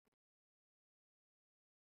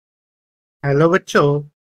Hello, bachcho.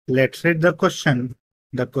 Let's read the question.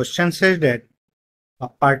 The question says that a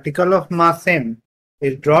particle of mass m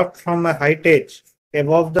is dropped from a height h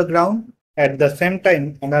above the ground. At the same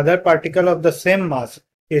time, another particle of the same mass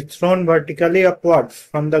is thrown vertically upwards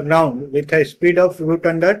from the ground with a speed of root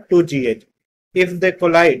under 2gh. If they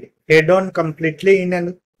collide head-on completely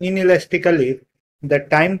inelastically, the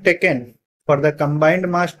time taken for the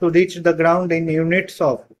combined mass to reach the ground in units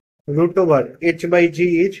of root over h by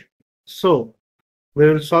g is so. We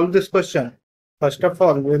will solve this question. First of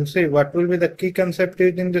all, we will see what will be the key concept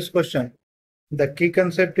used in this question. The key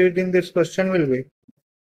concept used in this question will be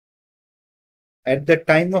at the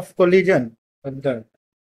time of collision, at the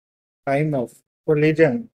time of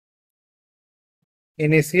collision,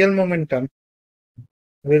 initial momentum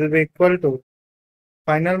will be equal to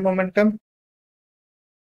final momentum.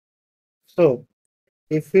 So,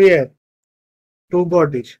 if we have two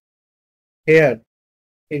bodies, here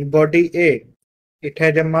in body A, it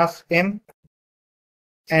has a mass m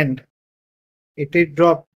and it is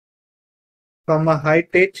dropped from a height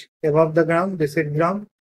h above the ground. This is ground.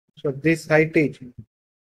 So, this height is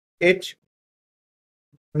h.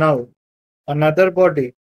 Now, another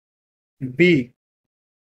body B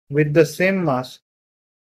with the same mass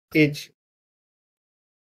h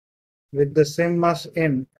with the same mass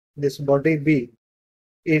m, this body B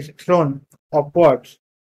is thrown upwards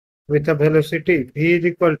with a velocity v is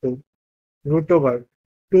equal to root over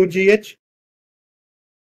 2gh.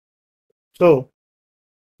 So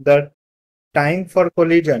the time for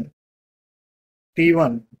collision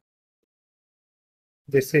t1,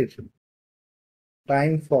 this is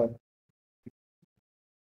time for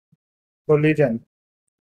collision,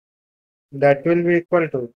 that will be equal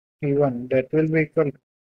to t1, that will be equal to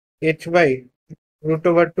h by root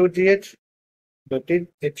over 2gh, that is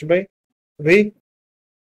h by v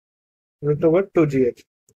root over 2gh.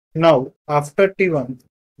 Now, after T1,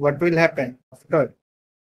 what will happen? After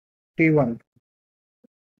T1,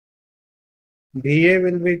 VA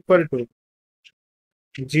will be equal to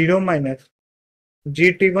 0 minus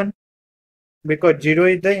GT1 because 0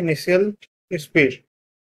 is the initial speed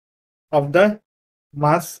of the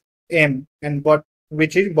mass M and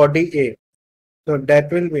which is body A. So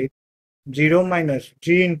that will be 0 minus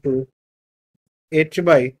G into H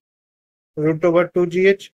by root over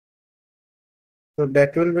 2GH. So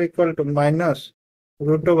that will be equal to minus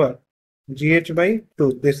root over GH by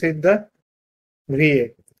 2. This is the VA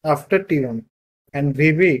after T1 and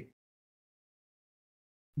VB,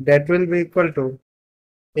 that will be equal to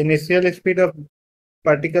initial speed of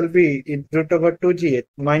particle B is root over 2gh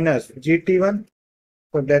minus gt1.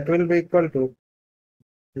 So that will be equal to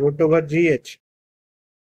root over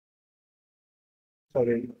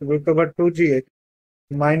root over 2gh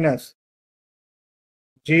minus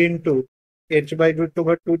g into h by root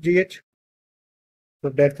over 2gh. So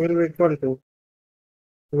that will be equal to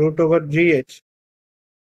root over gh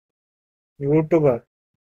root over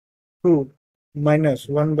 2 minus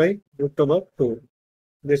 1 by root over 2.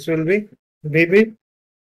 This will be VB.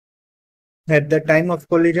 At the time of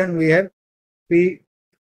collision, we have P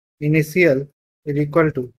initial is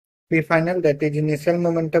equal to P final, that is initial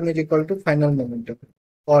momentum is equal to final momentum,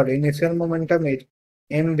 or initial momentum is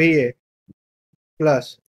MVA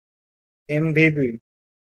plus MVB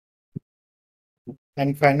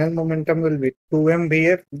and final momentum will be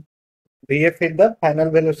 2mVF. VF is the final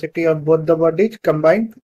velocity of both the bodies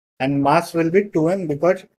combined and mass will be 2m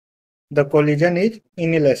because the collision is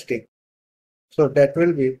inelastic. So that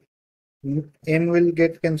will be m will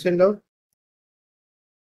get cancelled out.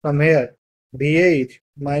 From here, VA is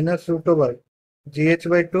minus root over GH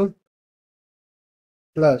by 2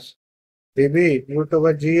 plus VB is root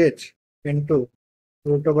over GH into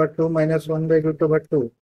root over 2 minus 1 by root over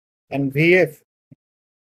 2 and VF,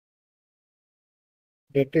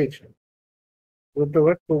 that is root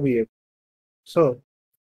over 2VF. So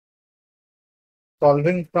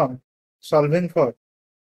solving for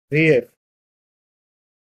VF,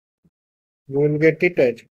 we will get it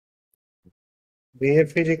as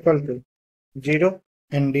VF is equal to 0,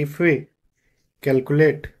 and if we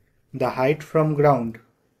calculate the height from ground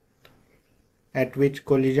at which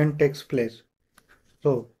collision takes place,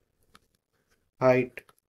 so height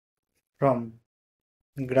from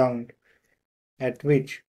ground at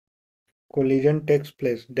which collision takes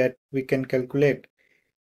place, that we can calculate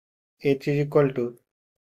h is equal to,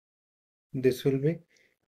 this will be,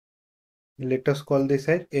 let us call this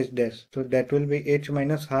as h dash. So that will be h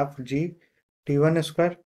minus half g t1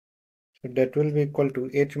 square. So that will be equal to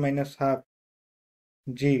h minus half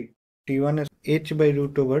g t1 is h by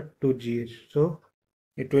root over 2gh. So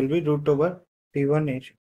it will be root over t1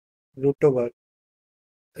 h root over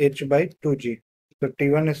h by 2g. So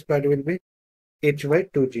T1 square will be h by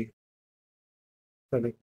 2g.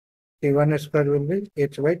 Sorry, T1 square will be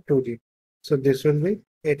h by 2g. So this will be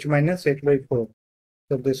h minus h by 4.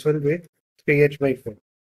 So this will be 3h by 4.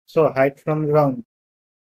 So height from ground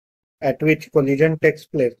at which collision takes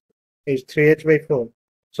place is 3h by 4.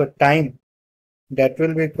 So time that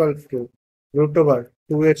will be equal to root over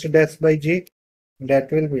 2h dash by g,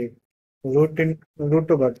 that will be root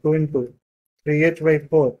over 2 into 3h by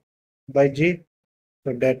 4 by g.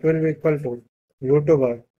 So that will be equal to root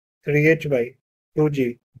over 3h by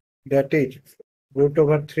 2g, that is root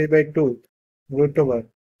over 3 by 2 root over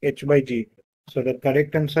h by g. So the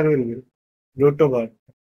correct answer will be root over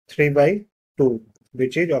 3 by 2,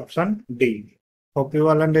 which is option D. Hope you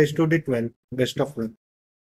all understood it well. Best of luck.